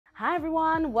Hi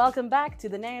everyone, welcome back to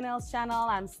the Naio channel.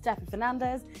 I'm Steffi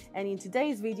Fernandez, and in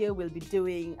today's video we'll be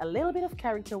doing a little bit of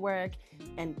character work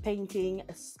and painting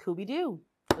Scooby-Doo.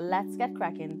 Let's get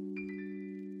cracking.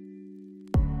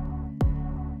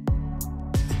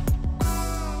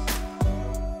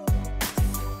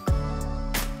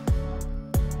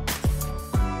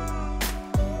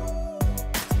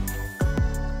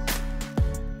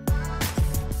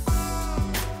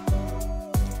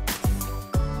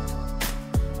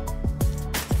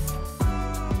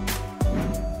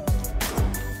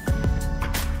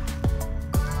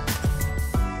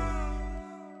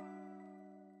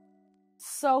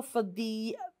 So for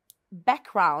the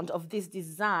background of this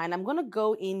design, I'm gonna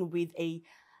go in with a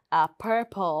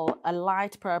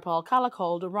light purple color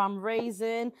called Rum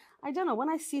Raisin. I don't know, when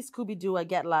I see Scooby-Doo, I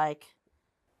get like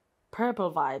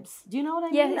purple vibes. Do you know what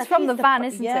I mean? Yeah, it's from the van,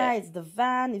 isn't it? Yeah, it's the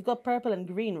van. It's got purple and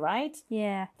green, right?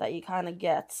 Yeah. That you kind of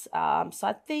get. So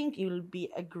I think it will be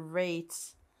a great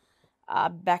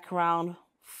background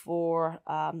for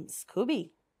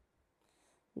Scooby.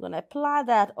 I'm going to apply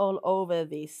that all over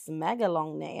this mega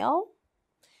long nail,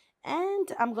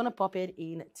 and I'm going to pop it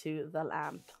into the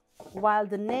lamp. While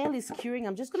the nail is curing,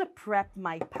 I'm just going to prep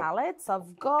my palette. So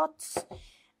I've got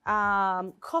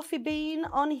coffee bean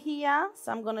on here,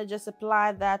 so I'm going to just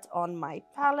apply that on my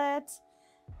palette.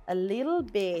 A little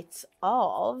bit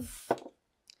of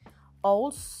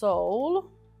Old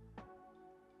Soul.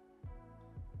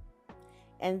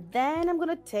 And then I'm going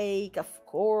to take, of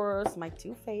course, my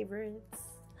two favorites,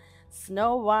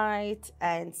 Snow White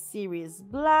and Sirius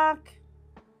Black.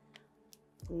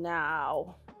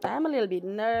 Now, I'm a little bit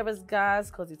nervous, guys,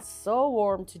 because it's so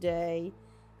warm today.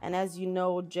 And as you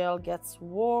know, gel gets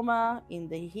warmer in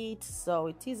the heat, so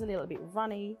it is a little bit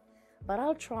runny. But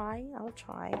I'll try.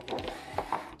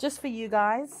 Just for you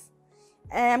guys.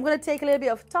 And I'm going to take a little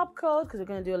bit of top coat, because we're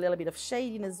going to do a little bit of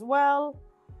shading as well.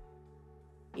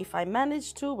 If I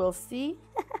manage to, we'll see.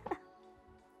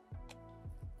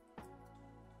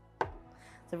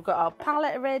 So we've got our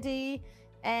palette ready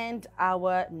and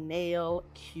our nail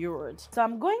cured. So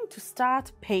I'm going to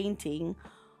start painting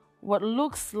what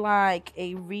looks like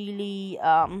a really,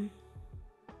 well,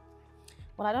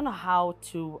 I don't know how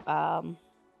to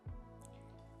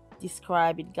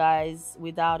describe it, guys,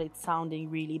 without it sounding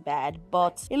really bad,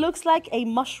 but it looks like a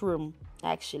mushroom,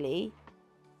 actually,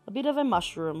 a bit of a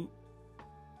mushroom.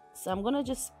 So I'm gonna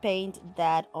just paint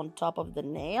that on top of the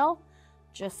nail,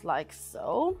 just like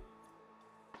so.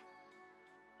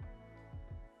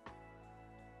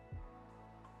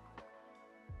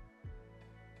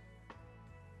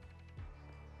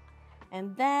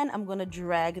 And then I'm gonna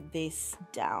drag this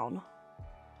down,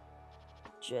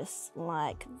 just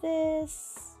like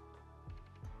this.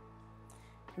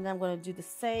 And then I'm gonna do the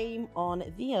same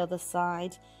on the other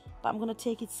side, but I'm gonna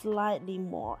take it slightly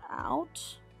more out.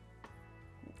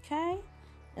 Okay,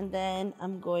 and then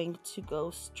I'm going to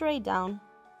go straight down.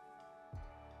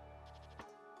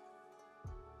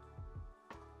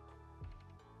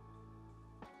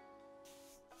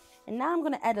 And now I'm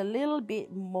going to add a little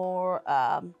bit more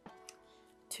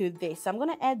to this. I'm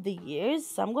going to add the ears.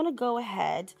 So I'm going to go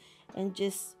ahead and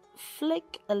just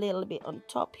flick a little bit on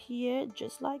top here,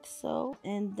 just like so.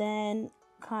 And then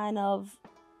kind of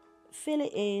fill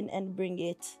it in and bring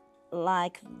it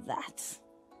like that.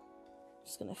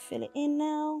 Just gonna fill it in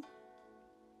now.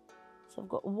 So I've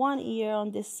got one ear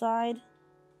on this side.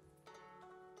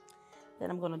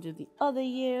 Then I'm gonna do the other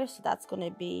ear. So that's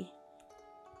gonna be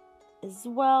as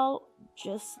well,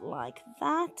 just like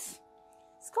that.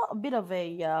 It's got a bit of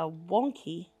a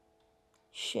wonky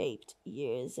shaped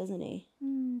ears, doesn't it?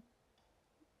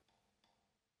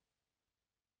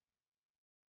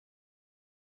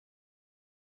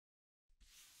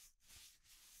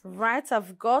 Right,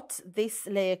 I've got this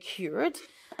layer cured.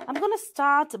 I'm gonna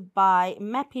start by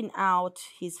mapping out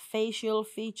his facial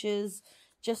features,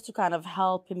 just to kind of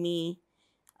help me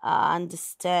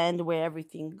understand where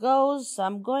everything goes. So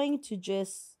I'm going to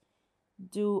just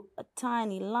do a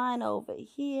tiny line over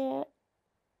here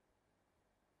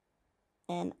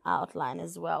and outline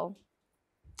as well.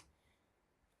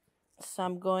 So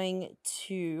I'm going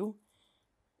to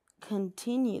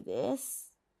continue this.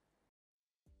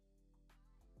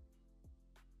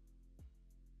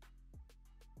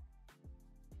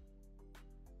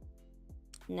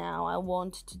 Now I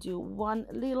want to do one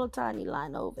little tiny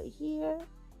line over here.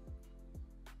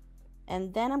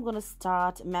 And then I'm going to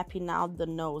start mapping out the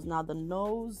nose. Now the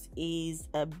nose is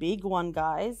a big one,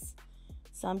 guys.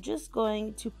 So I'm just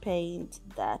going to paint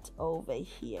that over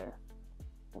here.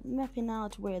 I'm mapping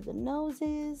out where the nose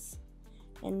is.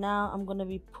 And now I'm going to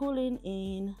be pulling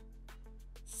in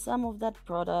some of that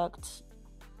product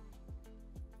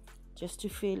just to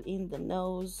fill in the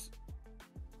nose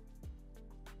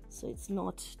so it's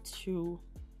not too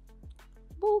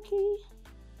bulky.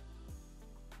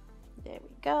 There we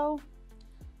go.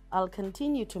 I'll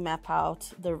continue to map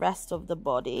out the rest of the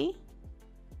body.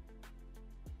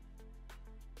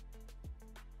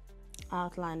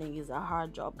 Outlining is a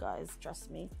hard job, guys,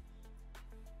 trust me.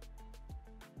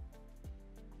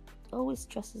 Always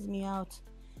stresses me out.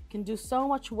 Can do so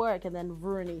much work and then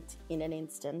ruin it in an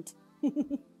instant.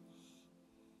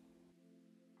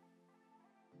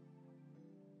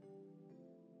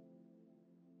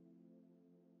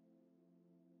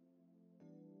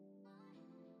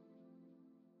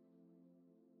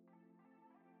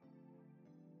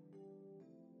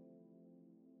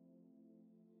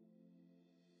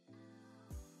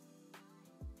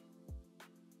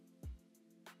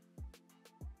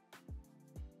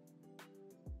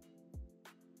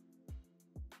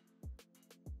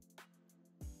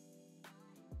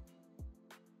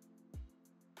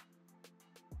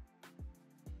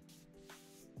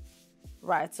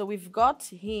 Right, so we've got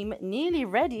him nearly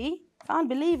ready. Can't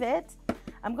believe it.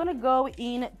 I'm gonna go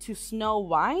in to Snow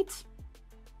White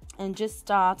and just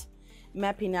start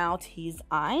mapping out his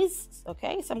eyes.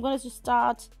 Okay, so I'm gonna just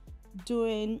start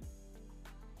doing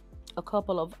a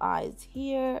couple of eyes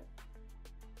here.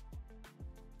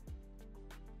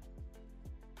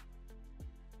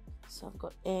 So I've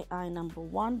got eye number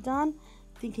 1 done.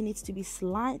 I think it needs to be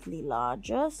slightly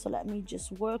larger, so let me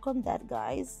just work on that,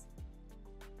 guys.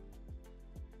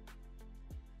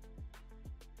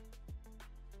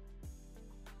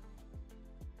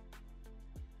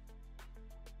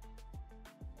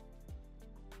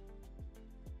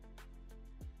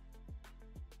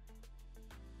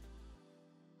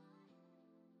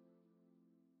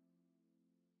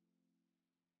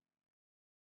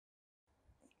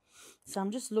 So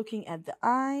I'm just looking at the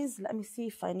eyes. Let me see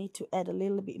if I need to add a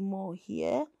little bit more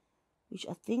here, which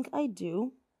I think I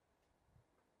do.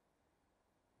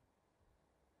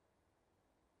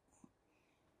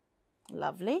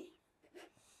 Lovely.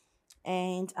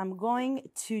 And I'm going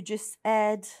to just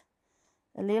add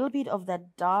a little bit of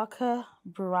that darker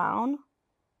brown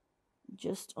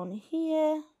just on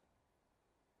here,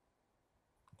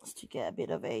 just to get a bit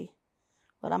of a,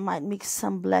 but I might mix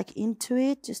some black into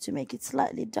it just to make it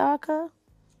slightly darker.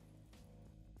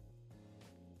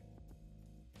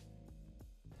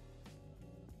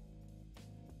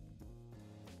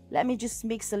 Let me just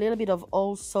mix a little bit of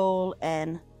Old Soul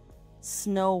and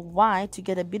Snow White to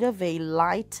get a bit of a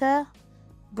lighter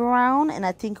brown, and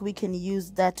I think we can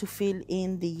use that to fill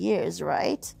in the ears,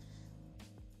 right?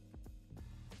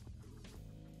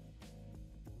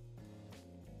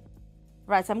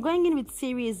 Right, so I'm going in with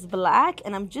Cerise Black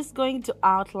and I'm just going to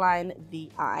outline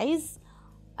the eyes.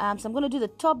 So I'm going to do the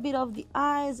top bit of the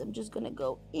eyes. I'm just going to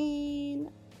go in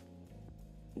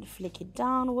and flick it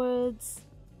downwards.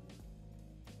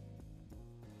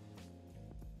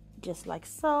 Just like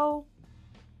so.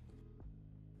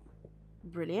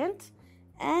 Brilliant.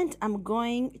 And I'm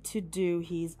going to do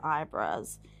his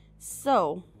eyebrows.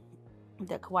 So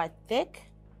they're quite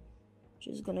thick.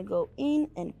 Just going to go in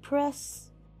and press.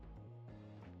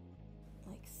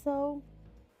 So,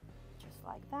 just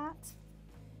like that.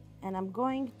 And I'm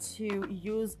going to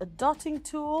use a dotting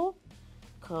tool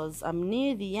because I'm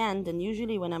near the end, and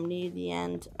usually when I'm near the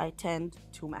end I tend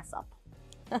to mess up.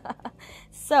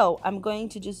 So I'm going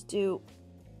to just do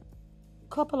a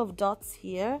couple of dots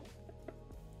here,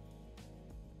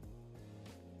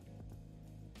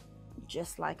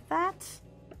 just like that,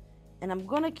 and I'm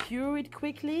gonna cure it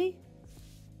quickly.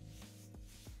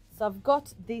 So I've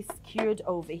got this cured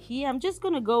over here. I'm just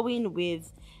going to go in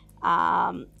with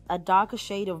a darker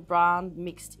shade of brown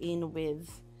mixed in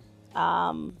with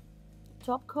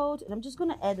top coat. And I'm just going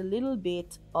to add a little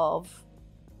bit of,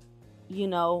 you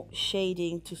know,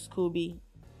 shading to Scooby.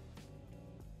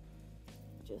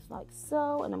 Just like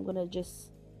so. And I'm going to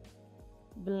just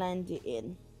blend it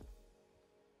in.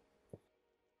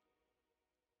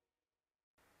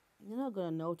 You're not going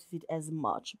to notice it as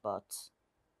much, but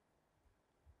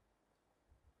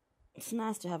it's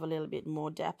nice to have a little bit more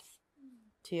depth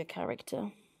to your character.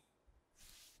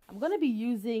 I'm going to be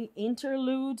using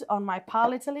Interlude on my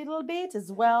palette a little bit,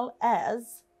 as well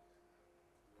as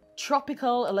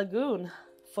Tropical Lagoon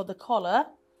for the collar.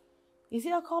 Is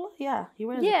it a collar? Yeah, he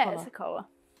wears a collar. Yeah, it's a collar.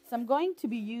 So I'm going to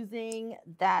be using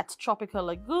that Tropical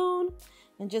Lagoon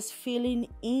and just filling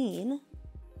in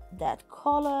that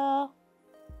collar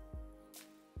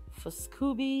for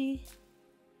Scooby.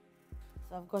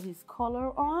 So I've got his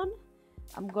collar on.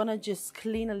 I'm gonna just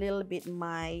clean a little bit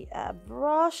my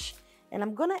brush, and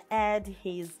I'm gonna add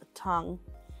his tongue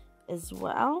as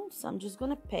well. So I'm just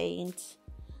gonna paint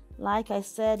Like I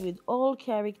said, with all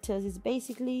characters, it's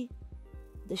basically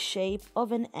the shape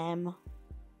of an M.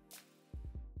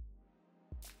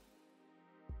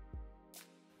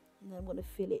 And I'm going to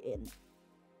fill it in.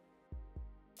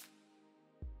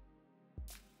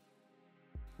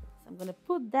 So I'm going to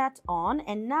put that on,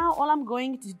 and now all I'm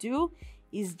going to do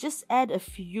is just add a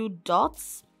few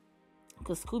dots,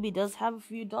 because Scooby does have a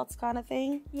few dots kind of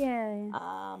thing.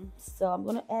 Yeah. So I'm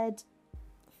going to add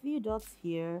a few dots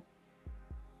here,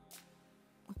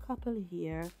 a couple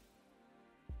here,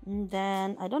 and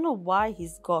then I don't know why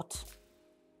he's got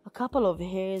a couple of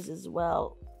hairs as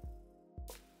well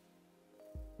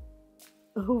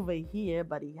over here,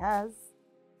 but he has.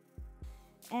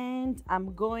 And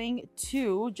I'm going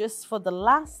to, just for the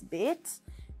last bit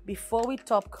before we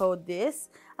top coat this,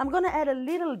 I'm going to add a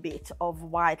little bit of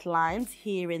white lines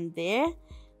here and there,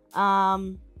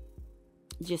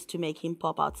 just to make him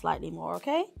pop out slightly more.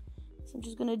 Okay, so I'm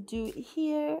just going to do it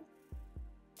here.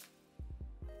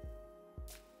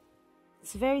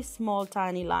 It's very small,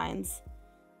 tiny lines.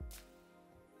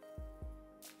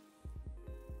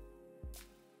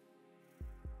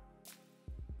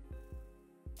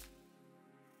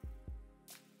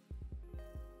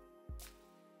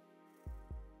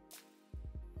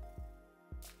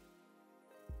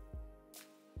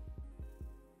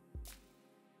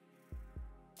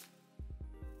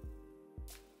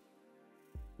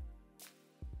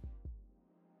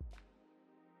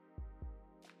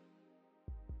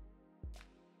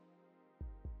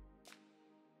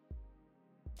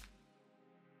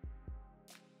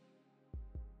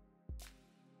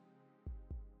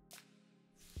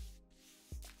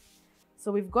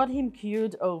 So we've got him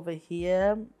cued over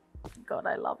here. God,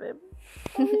 I love him.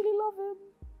 I really love him.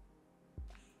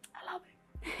 I love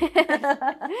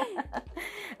him.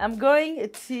 I'm going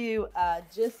to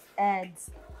just add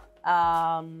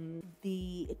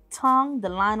the tongue, the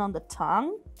line on the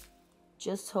tongue,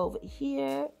 just over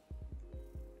here.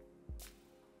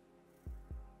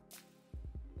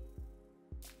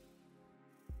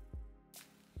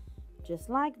 Just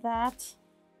like that.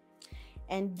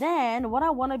 And then what I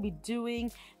want to be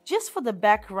doing, just for the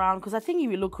background, because I think it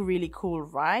will look really cool,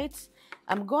 right?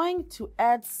 I'm going to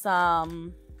add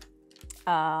some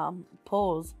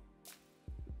paws.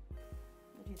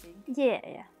 What do you think?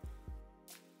 Yeah.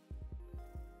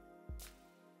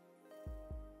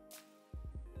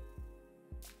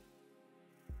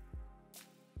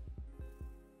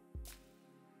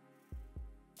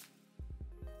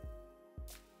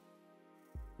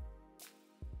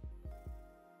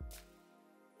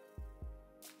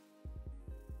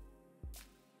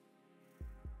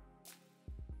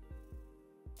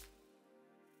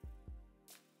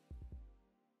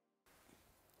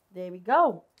 There we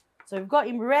go. So we've got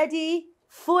him ready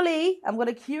fully. I'm going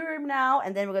to cure him now,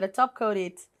 and then we're going to top coat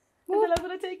it. And then I'm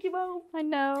going to take him home. I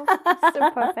know.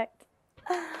 So perfect.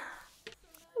 I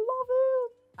love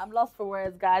it. I'm lost for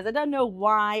words, guys. I don't know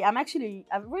why. I've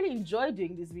really enjoyed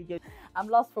doing this video. I'm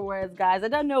lost for words, guys. I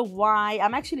don't know why.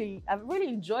 I've really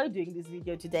enjoyed doing this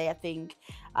video today, I think.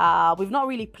 We've not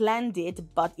really planned it,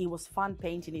 but it was fun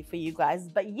painting it for you guys.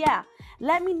 But yeah,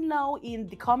 let me know in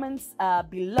the comments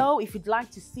below if you'd like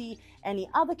to see any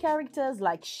other characters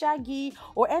like Shaggy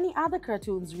or any other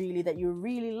cartoons really that you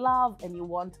really love and you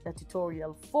want a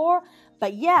tutorial for.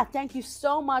 But yeah, thank you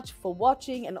so much for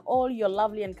watching and all your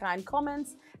lovely and kind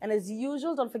comments. And as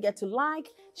usual, don't forget to like,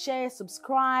 share,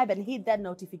 subscribe, and hit that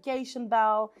notification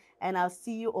bell. And I'll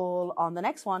see you all on the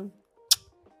next one.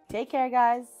 Take care,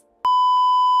 guys.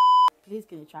 Please,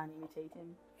 can you try and imitate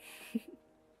him?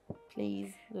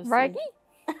 Please. Raggy?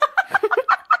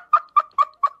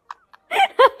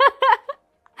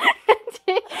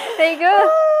 There you go.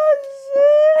 Oh,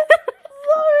 shit.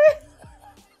 Sorry.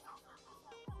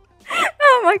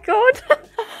 Oh my god.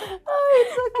 Oh,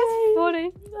 it's okay. That's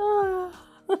funny.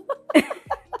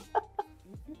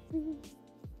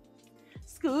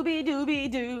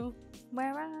 Scooby-Dooby-Doo.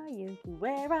 Where are you?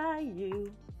 Where are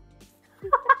you?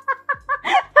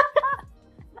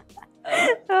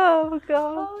 Oh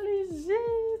god. Holy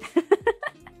shit.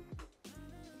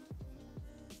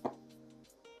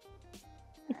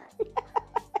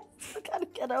 I gotta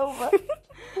get over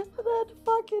that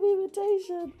fucking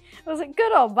imitation. Was it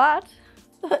good or bad?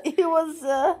 It was,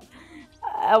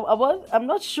 I'm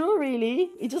not sure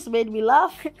really. It just made me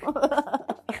laugh. I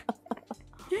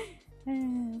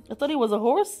thought it was a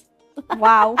horse.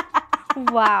 Wow.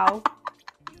 Wow.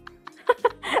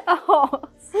 A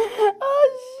horse.